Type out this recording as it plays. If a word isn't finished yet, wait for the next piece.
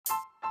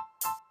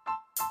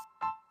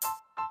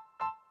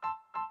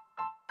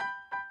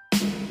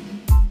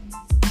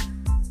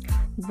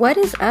What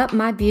is up,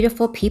 my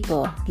beautiful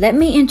people? Let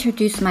me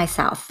introduce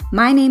myself.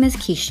 My name is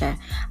Keisha.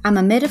 I'm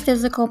a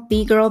metaphysical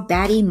B-girl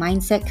baddie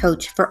mindset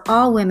coach for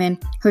all women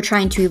who are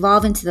trying to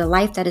evolve into the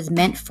life that is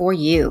meant for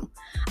you.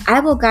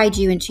 I will guide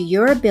you into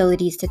your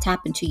abilities to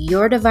tap into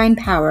your divine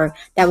power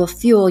that will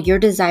fuel your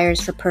desires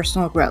for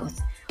personal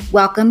growth.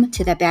 Welcome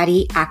to the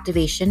Baddie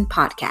Activation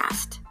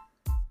Podcast.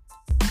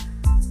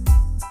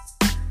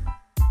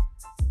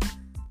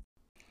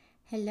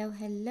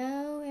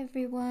 Hello,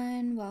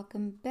 everyone.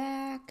 Welcome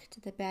back to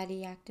the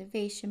Baddie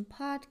Activation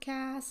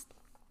Podcast.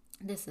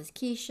 This is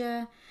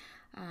Keisha.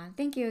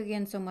 Thank you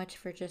again so much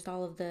for just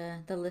all of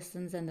the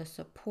listens and the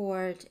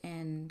support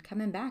and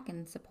coming back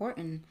and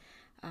supporting.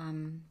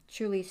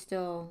 Truly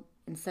still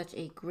in such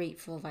a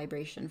grateful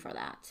vibration for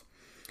that.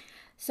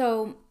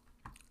 So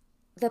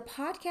the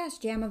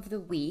podcast jam of the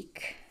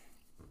week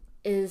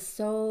is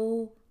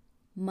so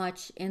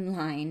much in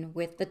line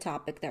with the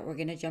topic that we're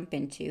going to jump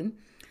into,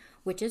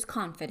 which is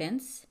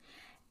confidence.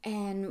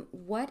 And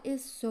what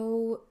is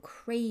so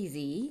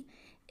crazy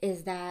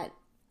is that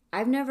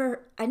I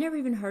never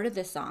even heard of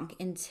this song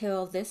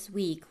until this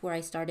week, where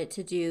I started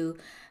to do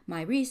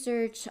my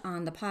research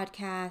on the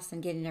podcast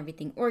and getting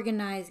everything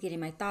organized, getting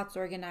my thoughts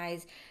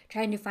organized,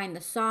 trying to find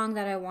the song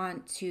that I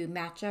want to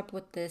match up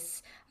with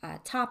this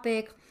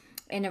topic.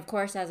 And of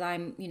course, as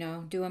I'm,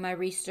 doing my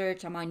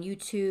research, I'm on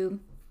YouTube.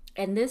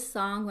 And this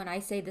song, when I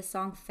say this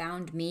song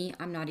found me,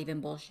 I'm not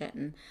even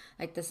bullshitting.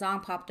 Like, the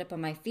song popped up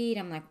on my feed.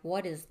 I'm like,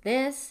 what is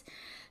this?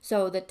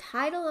 So the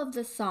title of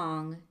the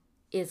song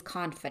is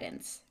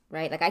Confidence,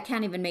 right? Like, I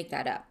can't even make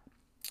that up.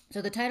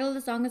 So the title of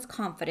the song is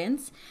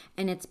Confidence,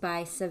 and it's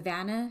by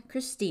Savannah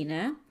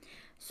Christina.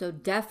 So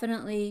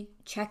definitely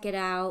check it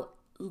out.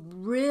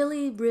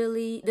 Really,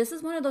 this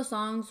is one of those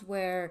songs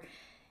where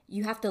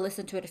you have to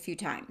listen to it a few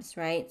times,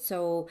 right?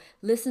 So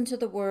listen to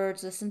the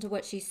words, listen to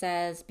what she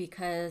says,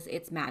 because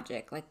it's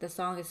magic. Like, the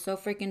song is so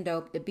freaking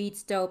dope. The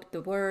beat's dope,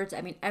 the words,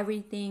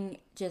 everything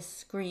just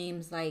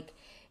screams like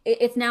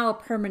it's now a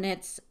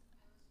permanent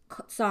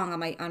song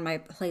on my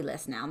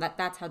playlist now.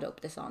 That's how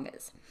dope this song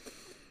is.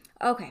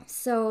 Okay,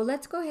 so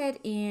let's go ahead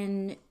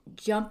and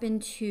jump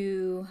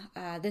into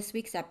this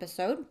week's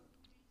episode.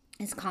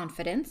 Is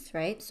confidence,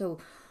 right? So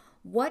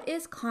what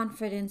is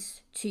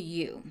confidence to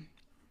you?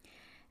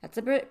 That's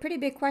a pretty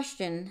big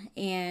question,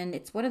 and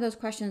it's one of those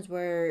questions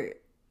where,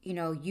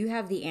 you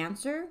have the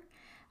answer,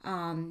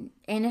 and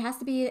it has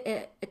to be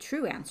a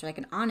true answer, like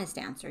an honest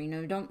answer.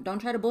 Don't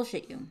try to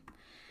bullshit you.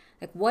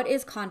 Like, what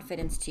is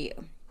confidence to you?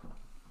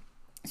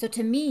 So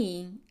to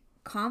me,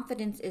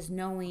 confidence is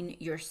knowing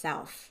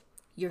yourself,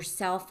 your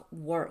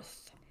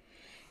self-worth.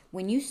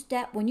 When you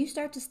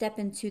start to step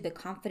into the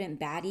confident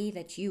baddie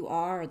that you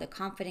are, or the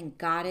confident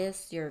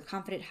goddess, your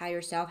confident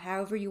higher self,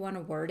 however you want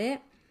to word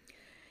it,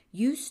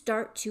 you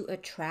start to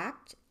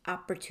attract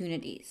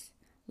opportunities,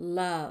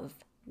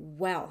 love,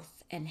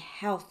 wealth, and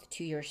health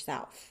to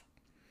yourself.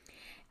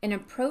 An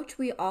approach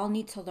we all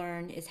need to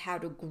learn is how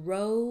to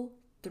grow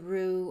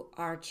through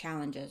our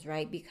challenges,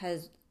 right?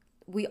 Because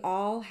we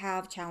all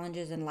have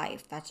challenges in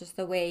life. That's just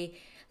the way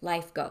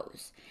life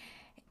goes.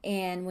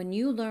 And when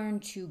you learn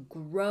to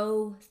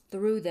grow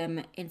through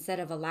them instead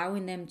of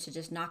allowing them to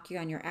just knock you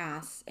on your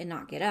ass and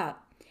not get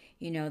up,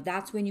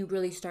 that's when you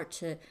really start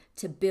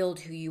to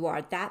build who you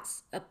are.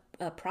 That's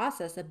a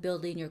process of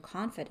building your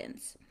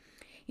confidence.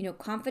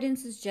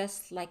 Confidence is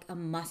just like a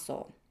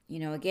muscle.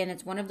 Again,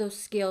 it's one of those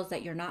skills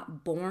that you're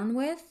not born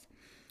with.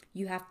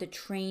 You have to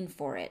train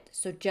for it.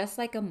 So just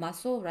like a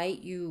muscle,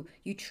 right? You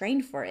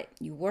train for it.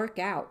 You work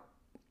out.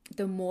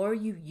 The more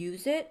you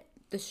use it,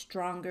 the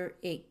stronger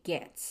it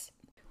gets.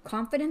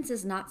 Confidence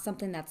is not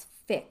something that's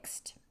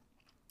fixed.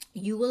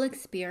 You will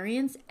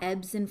experience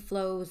ebbs and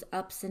flows,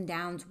 ups and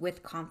downs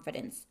with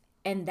confidence,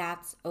 and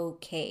that's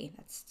okay.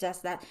 That's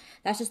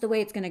just the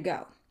way it's going to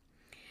go.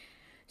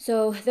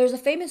 So there's a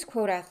famous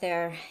quote out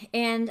there,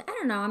 and I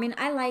don't know,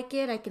 I like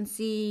it. I can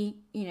see,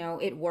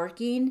 it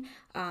working.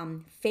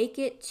 Fake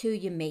it till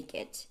you make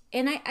it.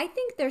 And I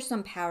think there's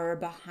some power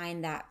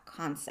behind that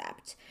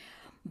concept.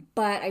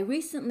 But I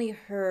recently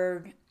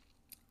heard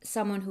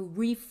someone who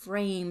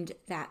reframed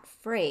that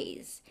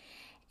phrase,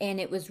 and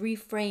it was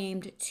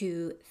reframed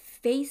to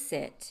face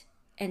it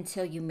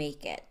until you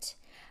make it.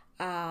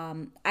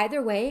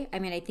 Either way,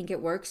 I think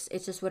it works.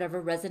 It's just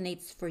whatever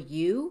resonates for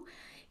you.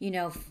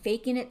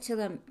 Faking it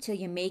till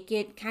you make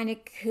it kind of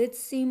could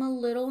seem a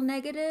little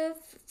negative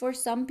for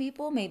some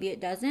people. Maybe it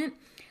doesn't.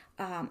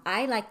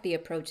 I like the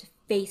approach,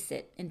 face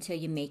it until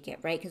you make it,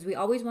 right? Because we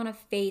always want to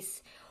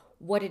face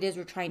what it is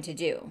we're trying to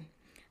do.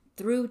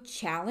 Through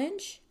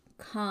challenge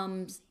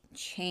comes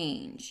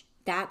change.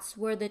 That's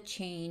where the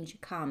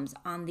change comes,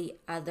 on the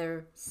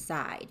other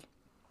side.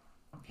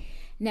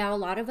 Now, a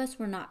lot of us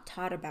were not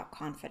taught about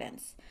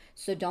confidence,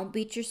 so don't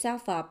beat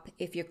yourself up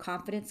if your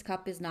confidence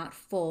cup is not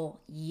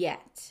full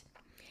yet.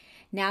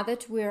 Now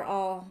that we're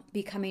all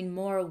becoming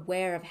more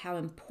aware of how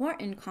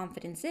important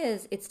confidence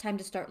is, it's time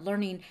to start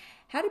learning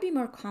how to be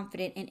more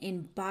confident and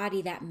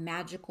embody that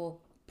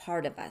magical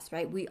part of us,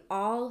 right? We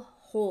all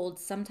hold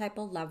some type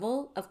of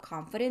level of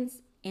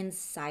confidence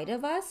inside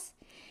of us.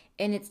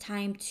 And it's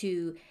time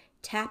to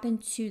tap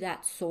into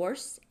that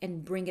source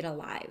and bring it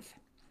alive.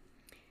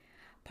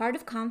 Part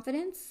of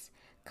confidence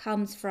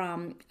comes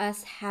from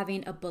us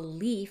having a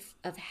belief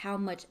of how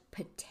much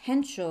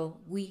potential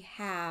we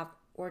have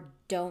or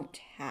don't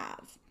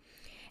have.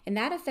 And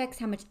that affects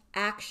how much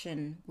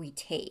action we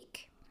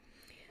take.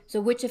 So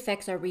which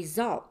affects our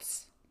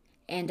results.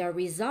 And our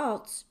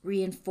results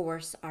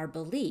reinforce our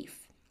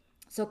belief.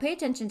 So pay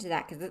attention to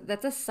that, because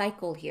that's a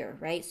cycle here,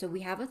 right? So we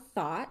have a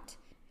thought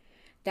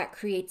that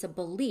creates a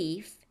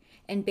belief,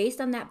 and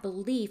based on that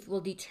belief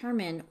will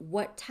determine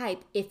what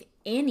type, if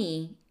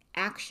any,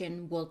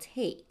 action we'll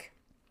take.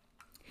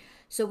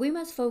 So we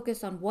must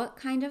focus on what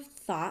kind of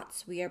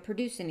thoughts we are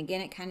producing.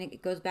 Again,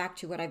 it goes back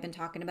to what I've been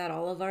talking about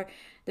all of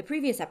the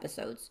previous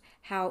episodes,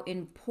 how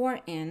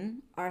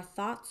important our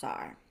thoughts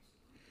are.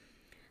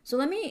 So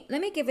let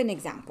me give an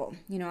example.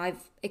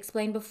 I've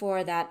explained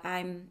before that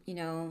I'm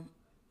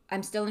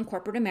still in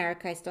corporate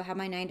America. I still have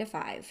my 9 to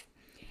 5.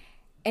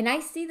 And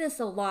I see this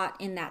a lot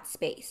in that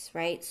space,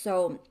 right?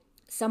 So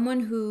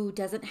someone who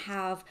doesn't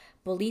have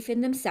belief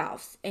in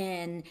themselves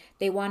and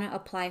they want to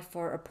apply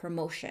for a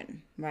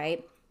promotion,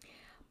 right?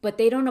 But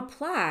they don't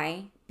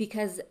apply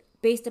because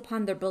based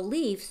upon their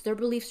beliefs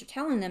are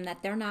telling them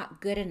that they're not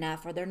good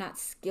enough or they're not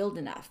skilled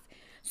enough.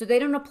 So they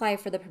don't apply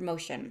for the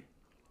promotion.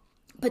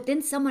 But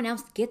then someone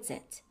else gets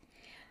it.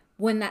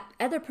 When that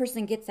other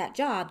person gets that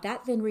job,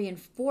 that then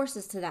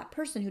reinforces to that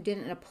person who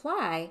didn't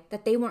apply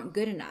that they weren't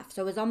good enough.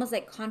 So it's almost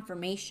like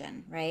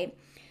confirmation, right?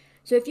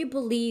 So if you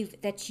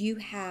believe that you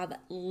have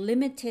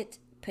limited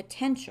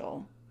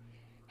potential,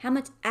 how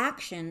much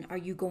action are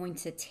you going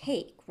to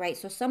take, right?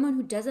 So someone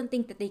who doesn't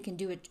think that they can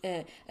do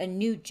a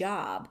new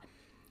job,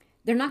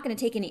 they're not going to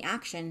take any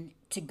action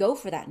to go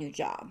for that new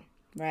job,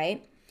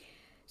 right?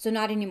 So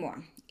not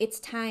anymore. It's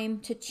time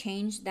to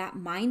change that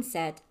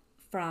mindset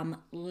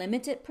from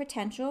limited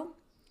potential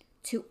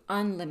to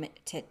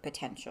unlimited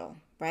potential,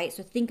 right?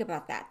 So think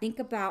about that. Think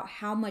about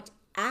how much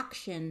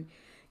action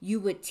you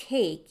would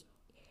take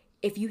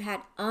if you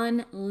had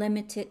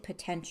unlimited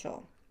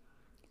potential.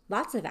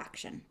 Lots of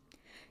action.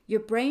 Your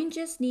brain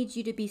just needs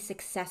you to be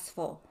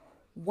successful.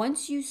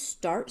 Once you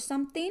start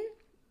something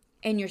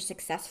and you're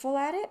successful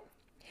at it,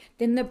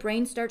 then the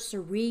brain starts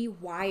to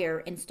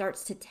rewire and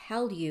starts to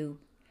tell you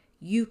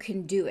you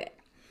can do it.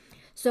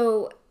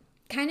 So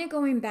kind of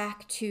going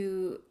back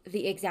to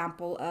the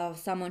example of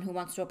someone who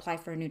wants to apply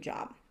for a new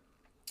job,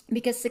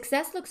 because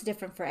success looks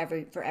different for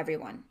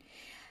everyone.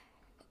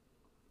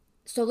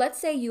 So let's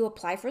say you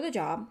apply for the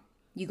job,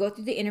 you go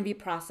through the interview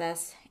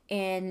process,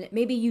 and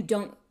maybe you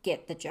don't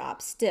get the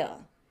job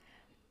still.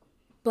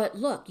 But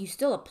look, you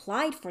still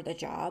applied for the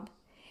job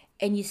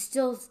and you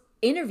still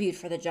interviewed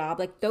for the job.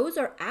 Like, those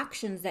are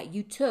actions that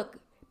you took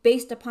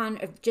based upon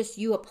just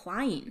you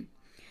applying.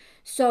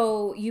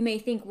 So you may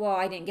think, well,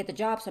 I didn't get the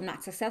job, so I'm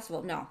not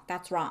successful. No,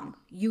 that's wrong.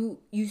 You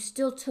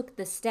still took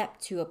the step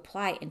to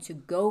apply and to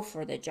go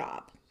for the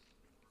job.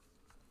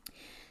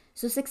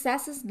 So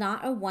success is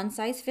not a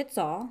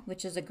one-size-fits-all,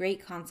 which is a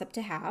great concept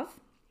to have.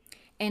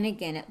 And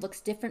again, it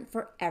looks different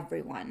for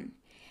everyone.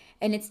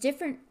 And it's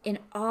different in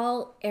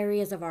all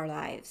areas of our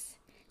lives.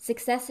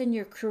 Success in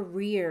your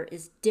career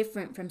is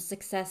different from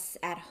success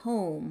at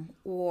home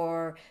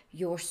or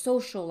your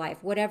social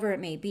life, whatever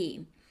it may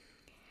be.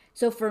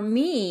 So for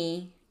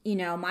me,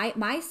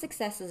 my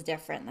success is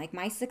different. Like,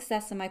 my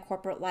success in my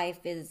corporate life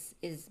is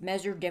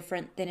measured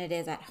different than it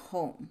is at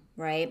home,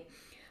 right?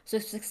 So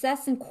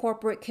success in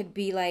corporate could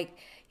be like,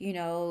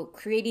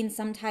 creating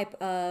some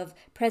type of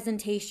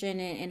presentation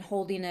and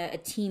holding a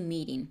team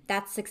meeting.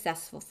 That's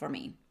successful for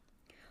me.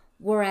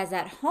 Whereas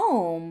at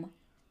home,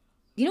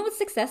 you know what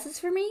success is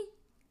for me?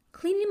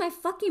 Cleaning my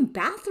fucking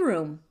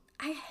bathroom.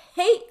 I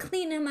hate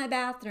cleaning my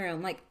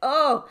bathroom. Like,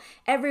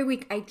 every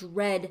week I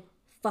dread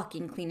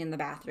fucking cleaning the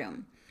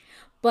bathroom.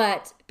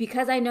 But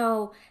because I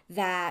know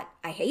that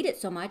I hate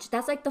it so much,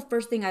 that's like the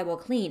first thing I will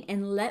clean.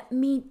 And let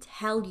me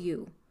tell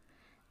you,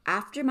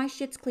 after my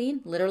shit's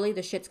clean, literally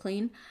the shit's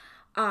clean,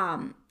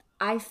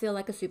 I feel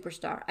like a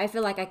superstar. I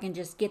feel like I can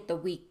just get the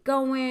week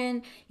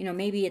going.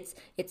 Maybe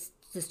it's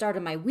the start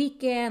of my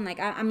weekend. Like,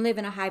 I'm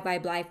living a high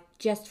vibe life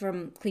just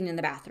from cleaning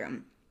the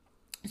bathroom.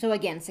 So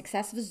again,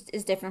 success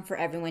is different for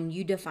everyone.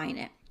 You define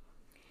it.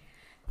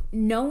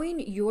 Knowing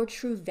your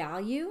true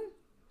value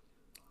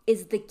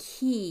is the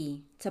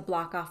key to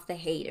block off the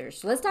haters.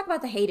 So let's talk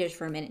about the haters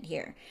for a minute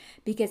here,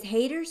 because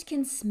haters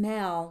can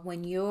smell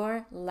when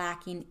you're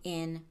lacking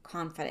in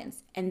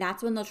confidence, and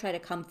that's when they'll try to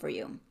come for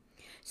you.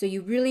 So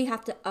you really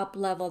have to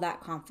up-level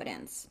that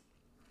confidence.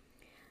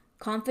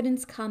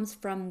 Confidence comes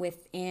from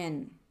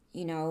within.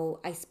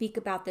 I speak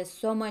about this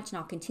so much, and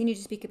I'll continue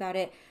to speak about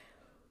it.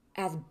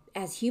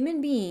 As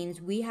human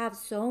beings, we have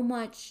so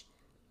much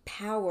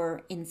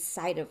power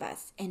inside of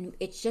us, and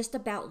it's just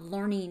about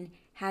learning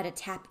how to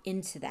tap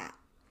into that.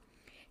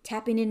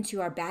 Tapping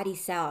into our Baddie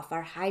self,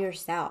 our higher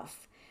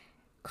self.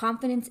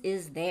 Confidence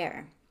is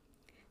there.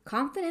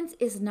 Confidence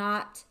is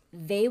not,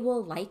 they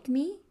will like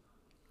me.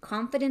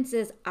 Confidence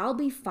is, I'll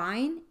be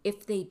fine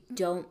if they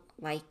don't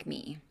like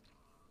me.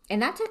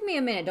 And that took me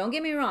a minute. Don't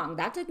get me wrong.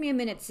 That took me a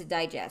minute to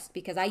digest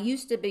because I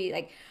used to be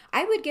like,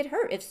 I would get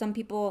hurt if some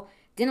people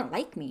didn't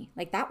like me.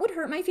 Like that would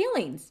hurt my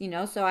feelings,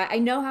 So I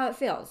know how it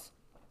feels.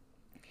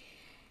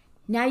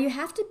 Now you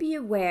have to be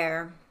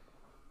aware.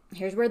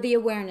 Here's where the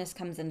awareness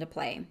comes into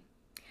play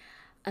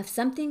of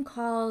something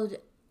called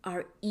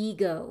our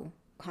ego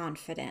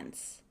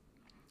confidence.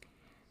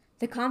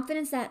 The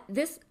confidence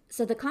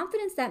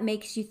that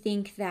makes you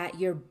think that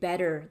you're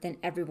better than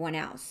everyone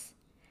else.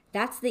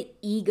 That's the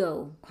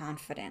ego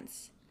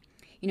confidence.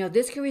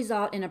 This could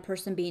result in a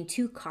person being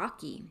too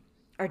cocky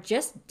or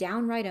just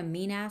downright a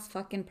mean-ass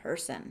fucking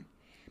person.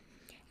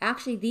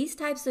 Actually, these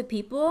types of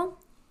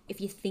people,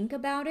 if you think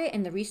about it,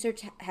 and the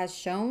research has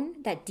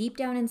shown that deep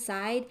down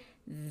inside,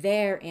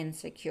 they're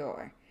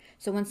insecure.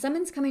 So when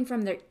someone's coming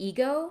from their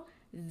ego,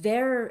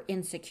 they're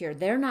insecure.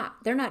 They're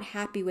not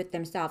happy with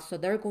themselves. So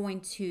they're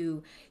going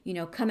to,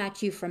 come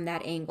at you from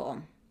that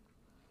angle.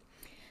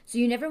 So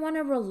you never want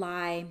to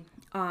rely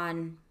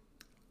on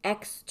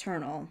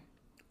external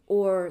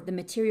or the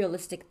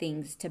materialistic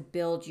things to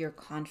build your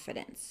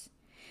confidence.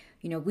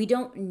 We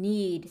don't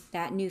need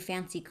that new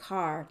fancy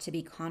car to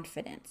be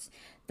confident.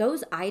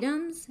 Those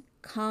items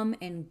come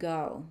and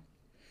go.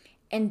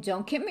 And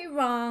don't get me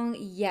wrong,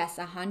 yes,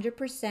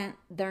 100%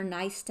 they're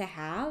nice to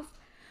have,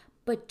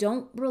 but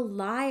don't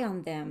rely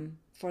on them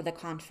for the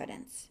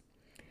confidence.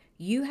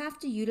 You have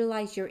to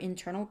utilize your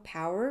internal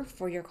power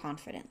for your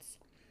confidence.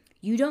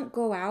 You don't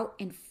go out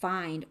and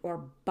find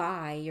or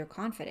buy your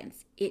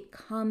confidence. It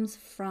comes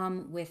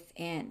from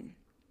within.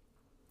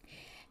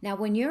 Now,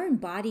 when you're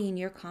embodying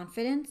your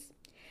confidence,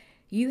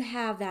 you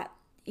have that,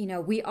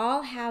 we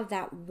all have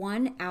that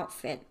one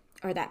outfit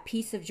or that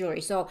piece of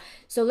jewelry. So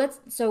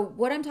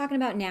what I'm talking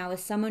about now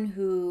is someone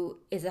who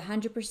is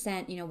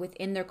 100%,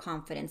 within their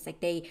confidence. Like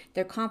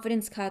their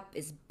confidence cup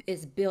is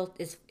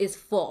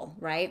full,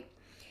 right?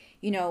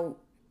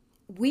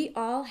 We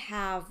all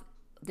have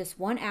this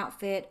one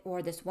outfit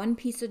or this one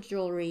piece of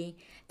jewelry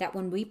that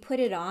when we put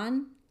it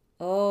on,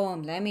 oh,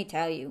 let me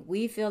tell you,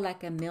 we feel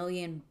like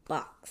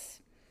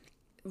 $1,000,000.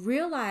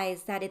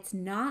 Realize that it's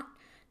not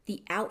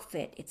the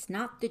outfit, it's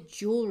not the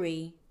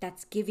jewelry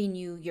that's giving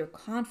you your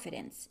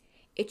confidence.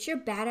 It's your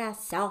badass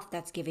self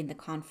that's giving the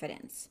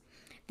confidence.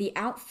 The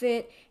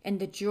outfit and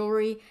the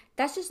jewelry,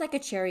 that's just like a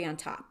cherry on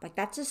top. Like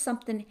that's just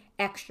something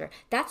extra.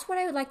 That's what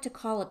I would like to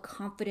call a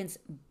confidence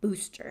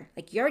booster.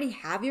 Like you already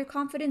have your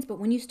confidence, but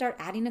when you start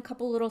adding a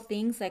couple little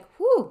things, like,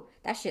 whoo,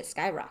 that shit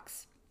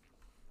skyrockets.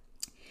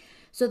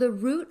 So the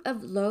root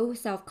of low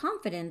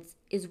self-confidence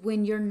is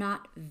when you're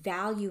not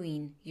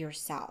valuing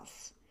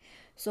yourself.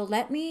 So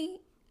let me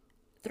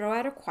throw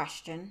out a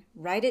question,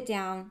 write it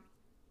down,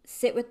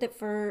 sit with it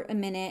for a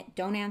minute,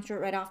 don't answer it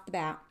right off the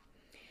bat.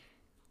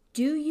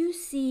 Do you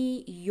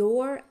see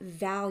your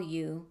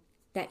value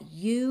that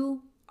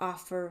you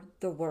offer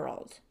the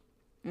world?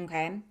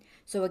 Okay.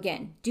 So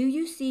again, do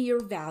you see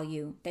your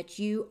value that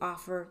you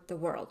offer the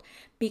world?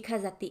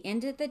 Because at the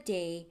end of the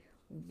day,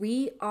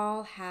 we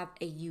all have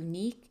a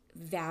unique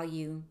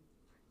value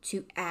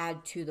to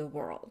add to the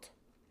world.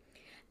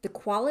 The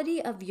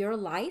quality of your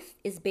life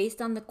is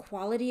based on the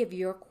quality of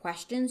your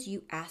questions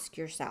you ask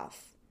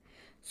yourself.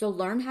 So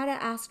learn how to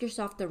ask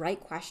yourself the right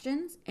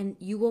questions and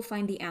you will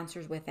find the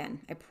answers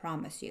within. I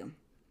promise you.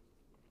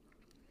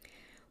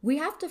 We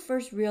have to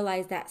first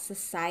realize that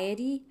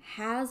society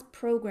has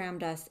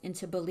programmed us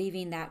into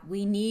believing that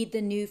we need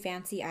the new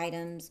fancy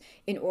items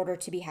in order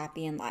to be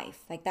happy in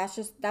life. Like that's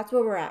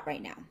where we're at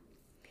right now.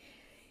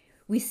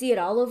 We see it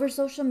all over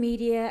social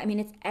media. I mean,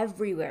 it's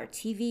everywhere.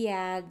 TV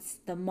ads,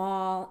 the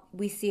mall,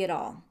 we see it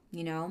all,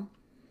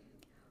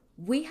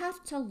 We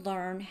have to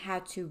learn how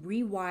to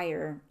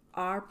rewire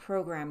our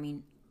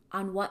programming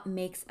on what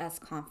makes us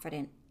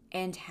confident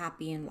and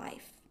happy in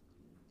life.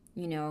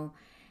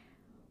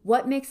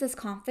 What makes us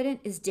confident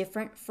is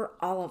different for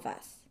all of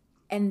us,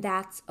 and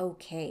that's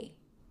okay.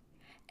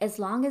 As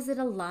long as it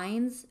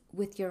aligns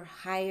with your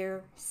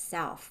higher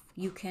self,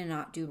 you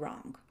cannot do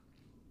wrong.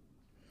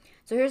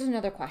 So here's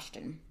another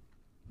question.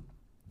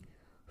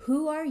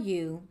 Who are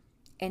you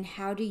and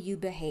how do you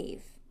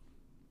behave?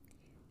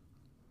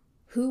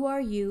 Who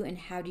are you and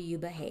how do you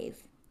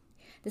behave?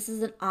 This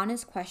is an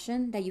honest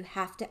question that you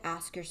have to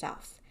ask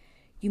yourself.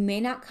 You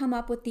may not come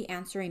up with the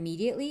answer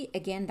immediately.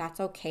 Again, that's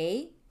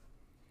okay.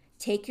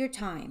 Take your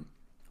time.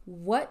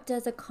 What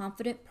does a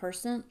confident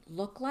person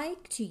look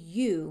like to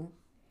you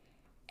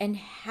and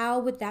how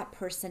would that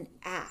person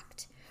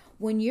act?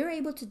 When you're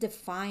able to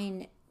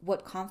define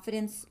what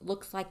confidence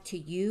looks like to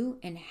you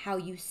and how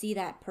you see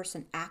that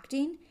person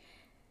acting,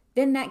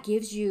 then that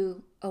gives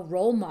you a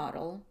role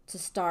model to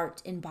start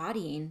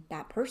embodying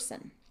that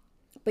person.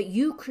 But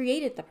you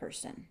created the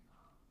person.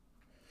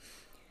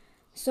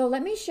 So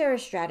let me share a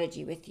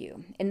strategy with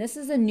you. And this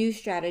is a new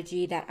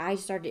strategy that I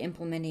started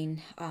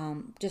implementing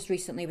just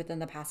recently within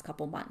the past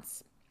couple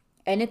months.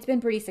 And it's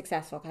been pretty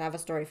successful because I have a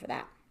story for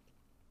that.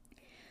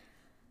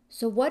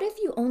 So what if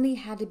you only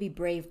had to be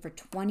brave for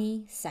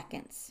 20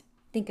 seconds?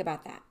 Think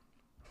about that.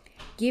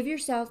 Give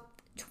yourself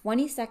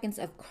 20 seconds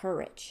of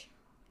courage.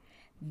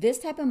 This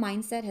type of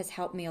mindset has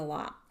helped me a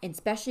lot,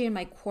 especially in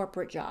my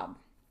corporate job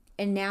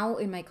and now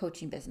in my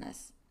coaching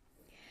business.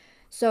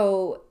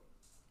 So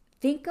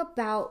think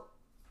about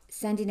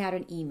sending out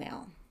an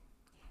email.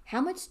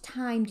 How much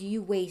time do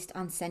you waste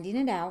on sending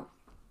it out?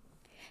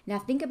 Now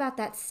think about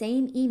that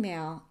same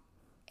email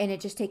and it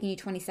just taking you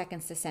 20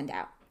 seconds to send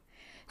out.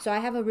 So I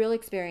have a real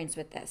experience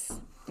with this,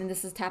 and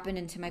this is tapping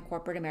into my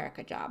corporate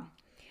America job.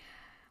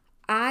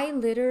 I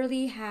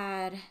literally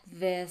had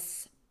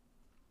this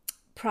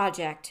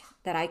project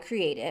that I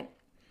created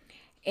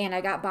and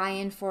I got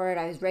buy-in for it.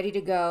 I was ready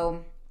to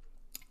go.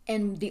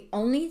 And the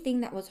only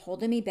thing that was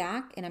holding me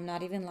back, and I'm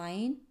not even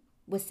lying,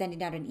 was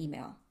sending out an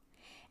email.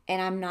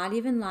 And I'm not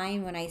even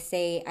lying when I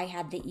say I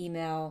had the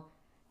email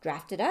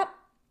drafted up,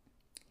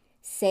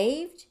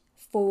 saved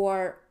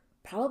for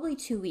probably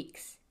 2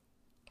 weeks.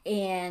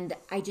 And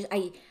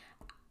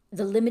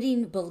the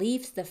limiting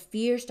beliefs, the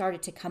fear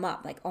started to come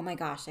up. Like, oh my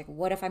gosh, like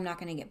what if I'm not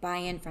going to get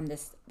buy-in from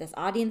this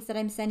audience that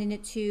I'm sending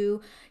it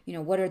to? You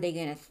know, what are they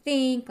going to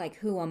think? Like,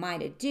 who am I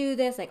to do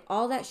this? Like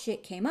all that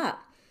shit came up.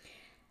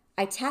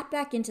 I tapped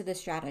back into the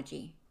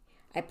strategy.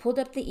 I pulled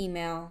up the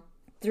email,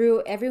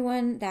 threw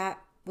everyone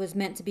that was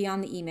meant to be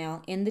on the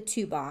email in the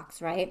to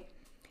box, right?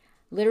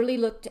 Literally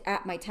looked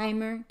at my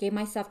timer, gave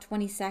myself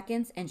 20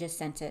 seconds and just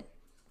sent it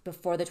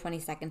before the 20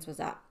 seconds was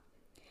up.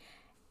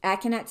 I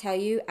cannot tell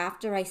you,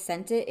 after I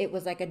sent it, it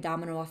was like a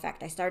domino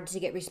effect. I started to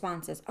get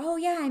responses. Oh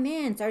yeah, I'm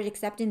in. Started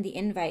accepting the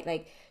invite.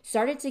 Like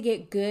started to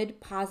get good,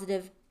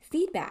 positive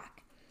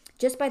feedback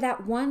just by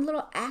that one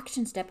little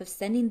action step of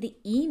sending the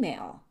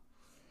email.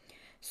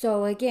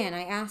 So again,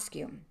 I ask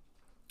you,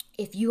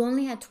 if you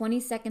only had 20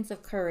 seconds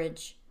of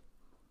courage,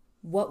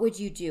 what would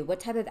you do?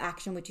 What type of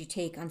action would you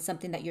take on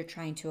something that you're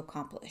trying to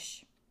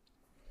accomplish?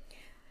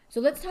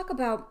 So let's talk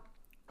about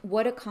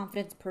what a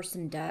confident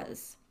person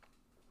does.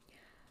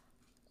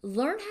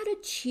 Learn how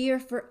to cheer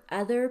for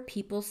other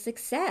people's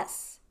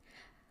success.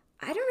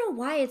 I don't know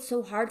why it's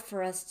so hard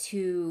for us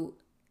to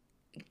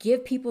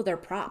give people their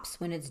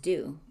props when it's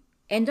due.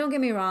 And don't get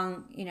me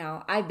wrong, you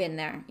know, I've been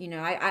there. You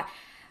know, I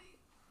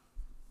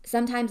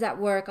sometimes at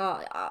work,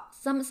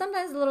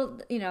 sometimes a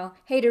little, you know,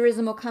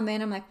 haterism will come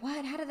in. I'm like,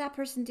 what? How did that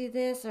person do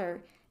this?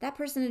 Or that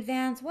person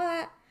advance?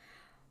 What?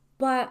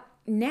 But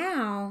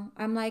now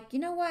I'm like, you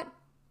know what?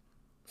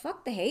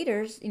 Fuck the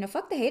haters. You know,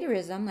 fuck the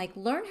haterism. Like,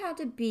 learn how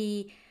to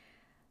be,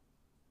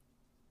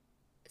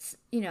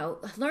 you know,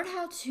 learn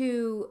how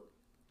to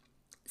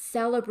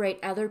celebrate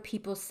other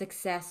people's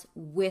success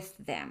with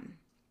them.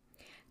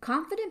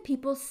 Confident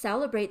people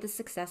celebrate the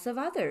success of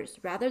others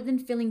rather than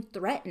feeling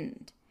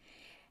threatened.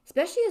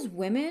 Especially as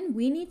women,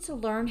 we need to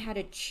learn how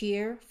to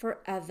cheer for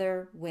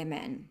other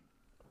women.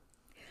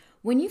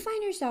 When you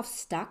find yourself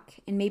stuck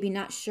and maybe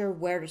not sure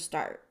where to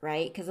start,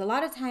 right? Because a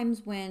lot of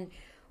times when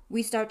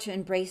we start to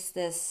embrace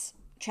this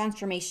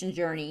transformation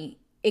journey,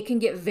 it can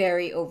get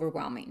very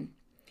overwhelming.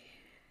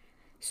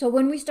 So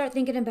when we start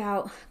thinking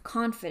about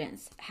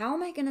confidence, how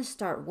am I going to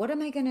start? What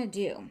am I going to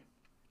do?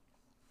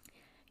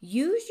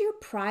 Use your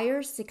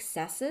prior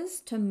successes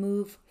to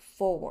move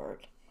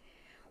forward.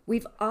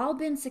 We've all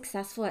been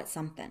successful at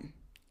something.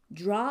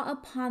 Draw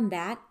upon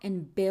that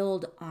and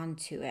build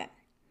onto it.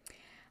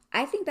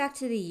 I think back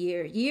to the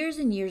years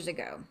and years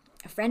ago,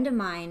 a friend of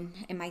mine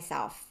and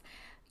myself,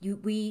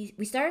 we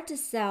started to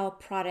sell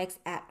products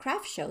at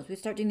craft shows. We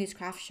started doing these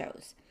craft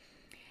shows.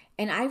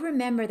 And I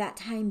remember that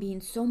time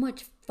being so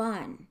much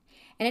fun.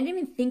 And I didn't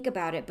even think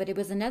about it, but it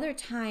was another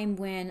time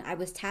when I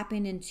was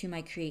tapping into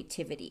my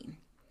creativity.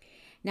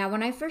 Now,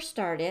 when I first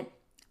started,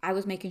 I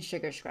was making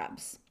sugar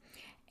scrubs.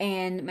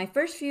 And my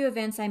first few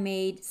events, I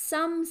made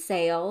some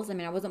sales. I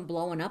mean, I wasn't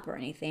blowing up or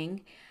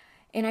anything.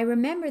 And I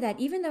remember that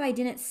even though I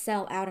didn't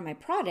sell out of my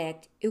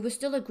product, it was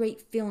still a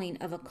great feeling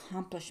of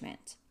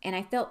accomplishment. And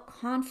I felt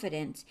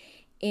confident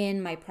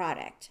in my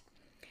product.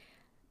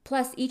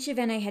 Plus, each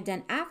event I had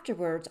done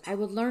afterwards, I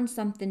would learn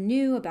something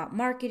new about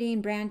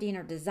marketing, branding,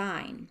 or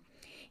design.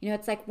 You know,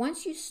 it's like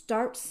once you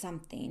start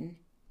something,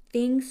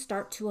 things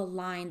start to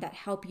align that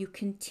help you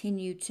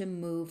continue to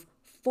move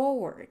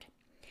forward.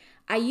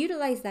 I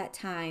utilize that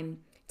time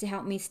to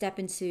help me step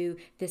into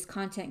this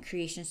content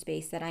creation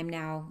space that I'm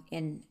now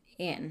in.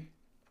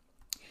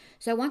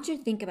 So I want you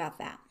to think about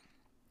that.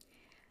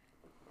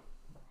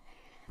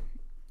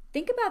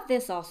 Think about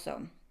this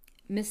also.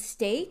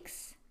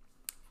 Mistakes,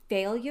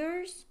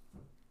 failures,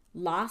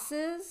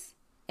 losses,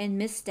 and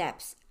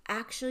missteps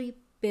actually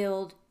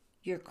build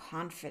your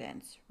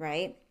confidence,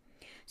 right?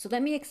 So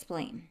let me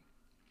explain.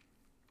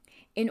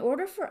 In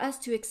order for us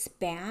to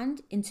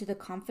expand into the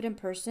confident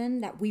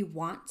person that we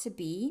want to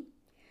be,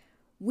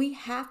 we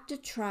have to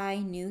try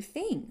new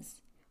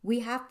things. We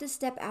have to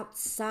step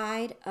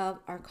outside of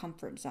our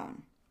comfort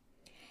zone.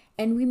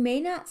 And we may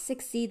not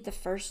succeed the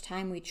first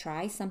time we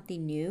try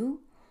something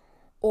new,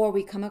 or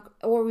we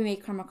may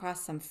come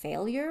across some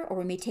failure, or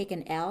we may take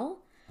an L,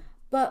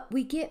 but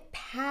we get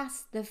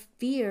past the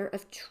fear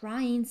of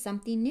trying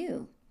something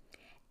new.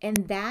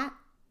 And that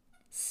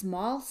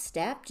small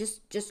step,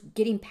 just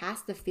getting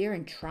past the fear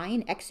and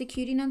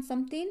executing on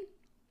something,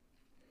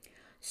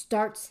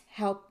 starts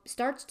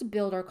to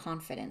build our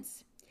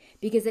confidence.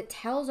 because it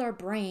tells our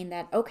brain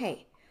that,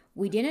 okay,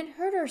 we didn't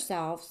hurt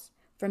ourselves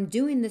from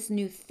doing this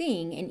new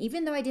thing. And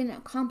even though I didn't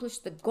accomplish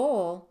the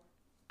goal,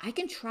 I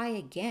can try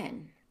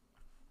again.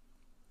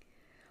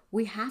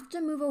 We have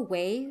to move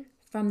away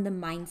from the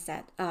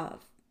mindset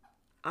of,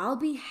 I'll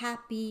be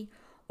happy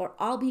or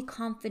I'll be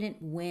confident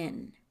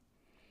when.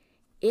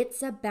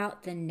 It's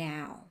about the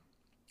now.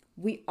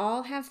 We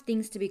all have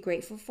things to be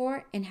grateful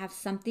for and have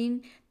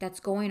something that's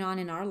going on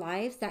in our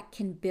lives that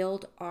can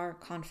build our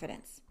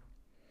confidence.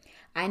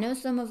 I know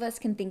some of us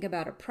can think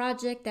about a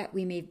project that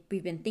we've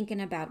been thinking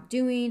about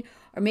doing,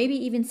 or maybe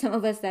even some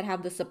of us that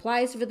have the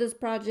supplies for this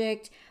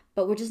project,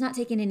 but we're just not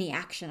taking any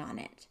action on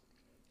it.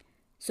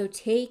 So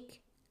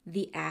take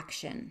the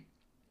action.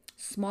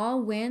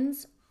 Small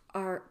wins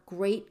are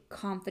great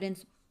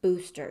confidence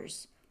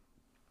boosters.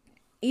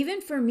 Even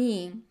for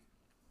me,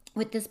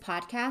 with this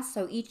podcast,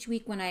 so each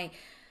week when I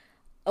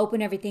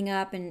open everything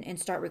up and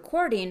start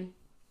recording,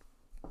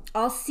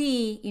 I'll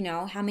see,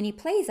 how many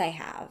plays I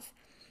have.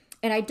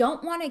 And I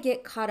don't want to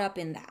get caught up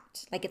in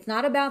that. Like, it's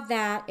not about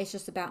that. It's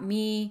just about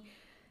me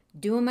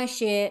doing my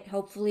shit,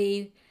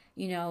 hopefully,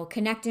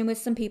 connecting with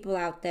some people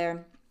out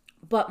there.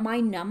 But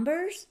my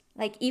numbers,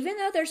 like, even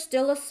though they're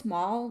still a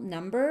small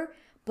number,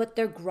 but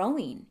they're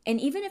growing. And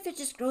even if it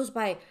just grows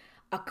by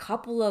a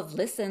couple of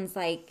listens,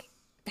 like,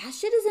 that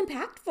shit is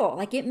impactful.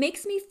 Like, it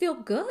makes me feel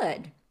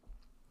good.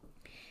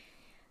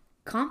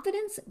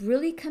 Confidence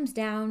really comes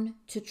down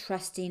to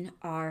trusting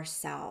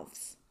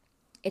ourselves.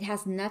 It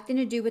has nothing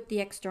to do with the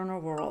external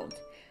world.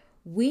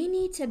 We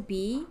need to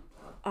be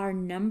our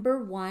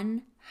number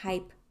one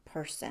hype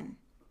person.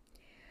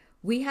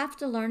 We have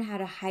to learn how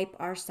to hype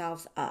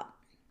ourselves up.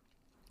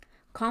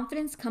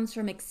 Confidence comes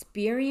from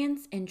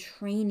experience and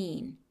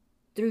training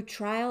through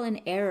trial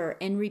and error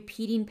and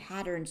repeating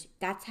patterns.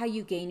 That's how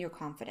you gain your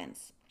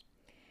confidence.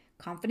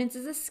 Confidence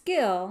is a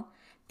skill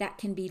that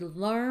can be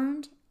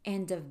learned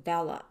and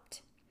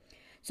developed.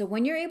 So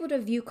when you're able to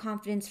view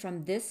confidence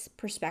from this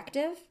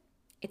perspective,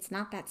 it's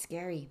not that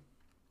scary.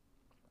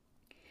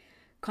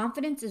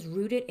 Confidence is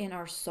rooted in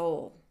our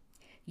soul.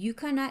 You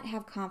cannot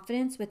have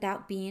confidence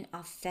without being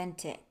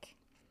authentic.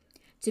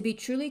 To be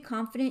truly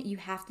confident, you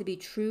have to be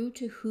true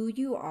to who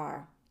you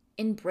are.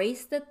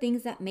 Embrace the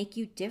things that make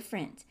you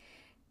different.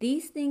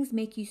 These things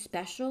make you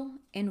special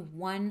and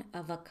one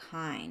of a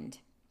kind.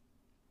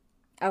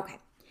 Okay,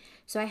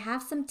 so I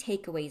have some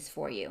takeaways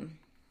for you.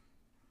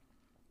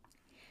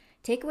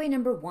 Takeaway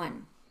number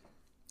 1,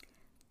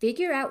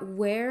 figure out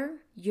where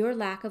your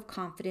lack of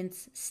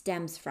confidence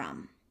stems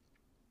from.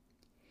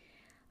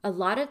 A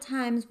lot of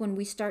times when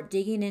we start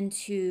digging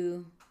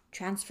into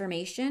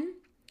transformation,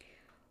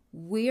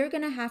 we're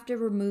going to have to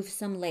remove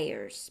some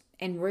layers,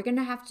 and we're going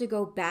to have to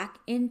go back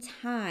in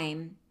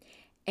time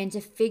and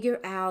to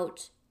figure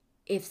out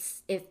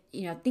if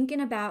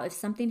thinking about if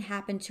something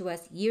happened to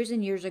us years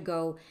and years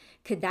ago,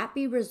 could that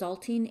be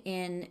resulting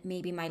in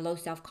maybe my low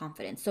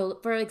self-confidence? So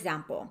for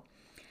example,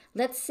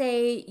 let's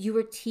say you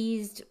were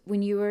teased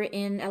when you were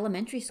in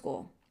elementary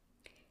school.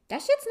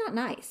 That shit's not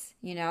nice,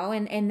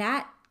 and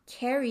that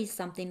carries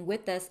something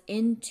with us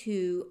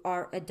into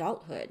our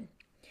adulthood.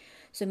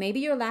 So maybe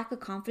your lack of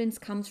confidence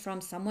comes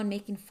from someone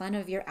making fun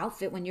of your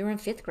outfit when you were in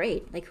 5th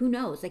grade. Like, who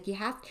knows? Like,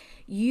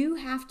 you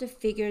have to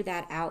figure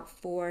that out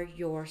for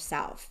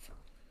yourself.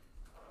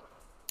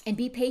 And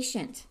be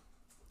patient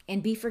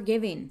and be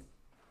forgiving.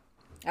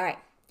 All right.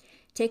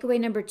 Takeaway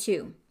number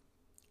 2,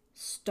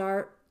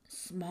 start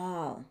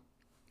small.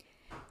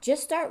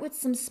 Just start with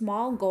some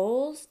small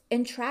goals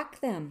and track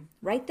them.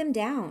 Write them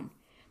down.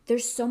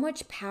 There's so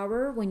much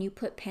power when you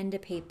put pen to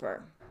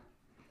paper.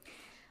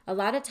 A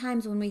lot of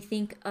times when we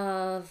think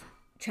of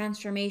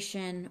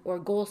transformation or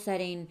goal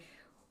setting,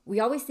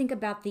 we always think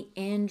about the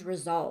end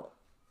result.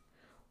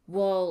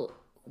 Well,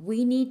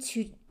 we need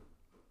to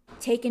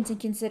take into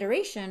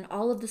consideration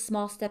all of the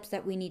small steps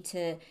that we need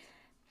to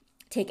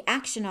take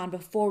action on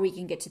before we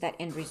can get to that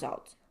end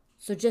result.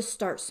 So just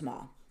start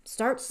small.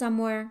 Start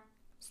somewhere,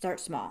 start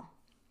small.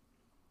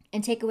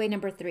 And takeaway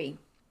number 3,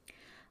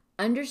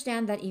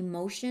 understand that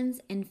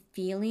emotions and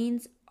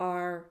feelings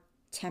are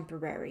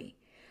temporary.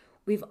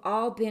 We've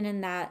all been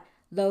in that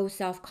low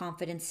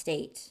self-confidence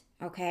state,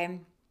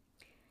 okay?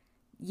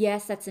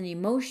 Yes, that's an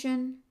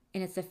emotion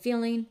and it's a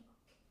feeling,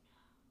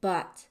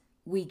 but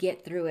we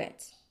get through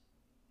it.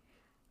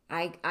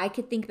 I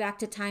could think back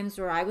to times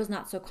where I was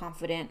not so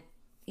confident,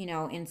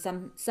 in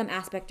some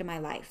aspect of my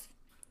life,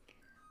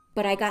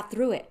 but I got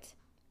through it.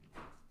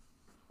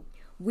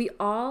 We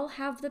all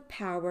have the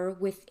power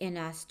within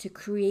us to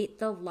create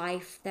the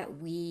life that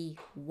we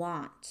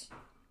want.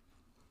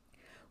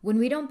 When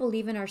we don't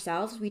believe in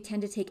ourselves, we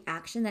tend to take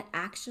action that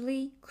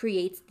actually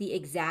creates the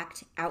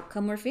exact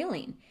outcome we're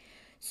feeling.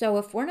 So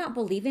if we're not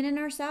believing in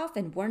ourselves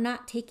and we're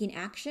not taking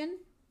action,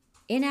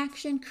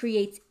 inaction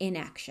creates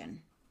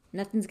inaction.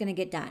 Nothing's going to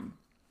get done.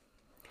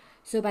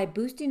 So by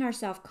boosting our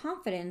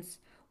self-confidence,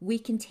 we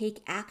can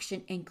take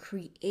action and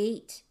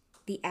create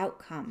the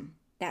outcome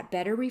that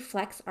better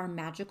reflects our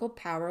magical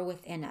power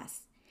within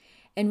us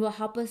and will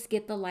help us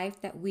get the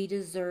life that we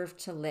deserve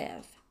to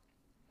live.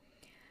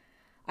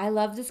 I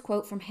love this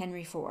quote from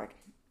Henry Ford.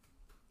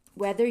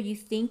 Whether you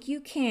think you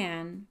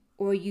can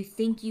or you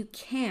think you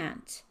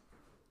can't,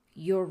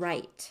 you're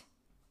right.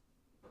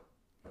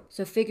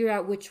 So figure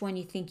out which one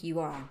you think you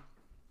are.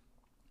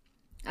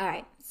 All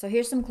right, so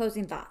here's some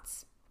closing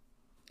thoughts.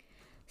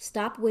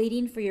 Stop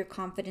waiting for your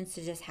confidence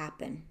to just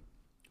happen.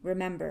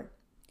 Remember,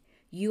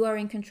 you are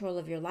in control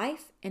of your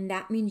life, and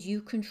that means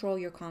you control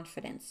your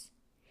confidence.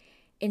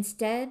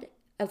 Instead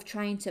of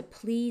trying to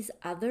please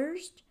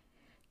others,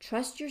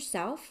 trust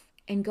yourself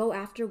and go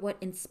after what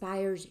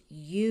inspires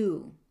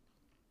you.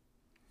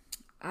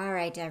 All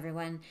right,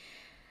 everyone.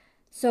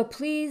 So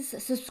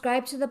please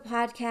subscribe to the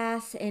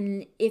podcast,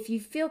 and if you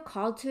feel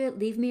called to it,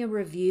 leave me a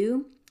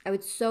review. I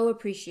would so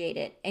appreciate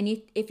it. And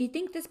if you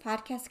think this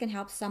podcast can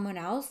help someone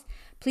else,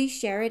 please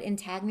share it and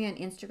tag me on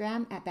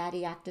Instagram at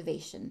Baddie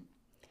Activation.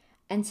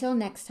 Until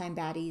next time,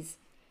 baddies,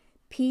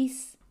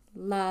 peace,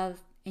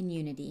 love, and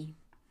unity.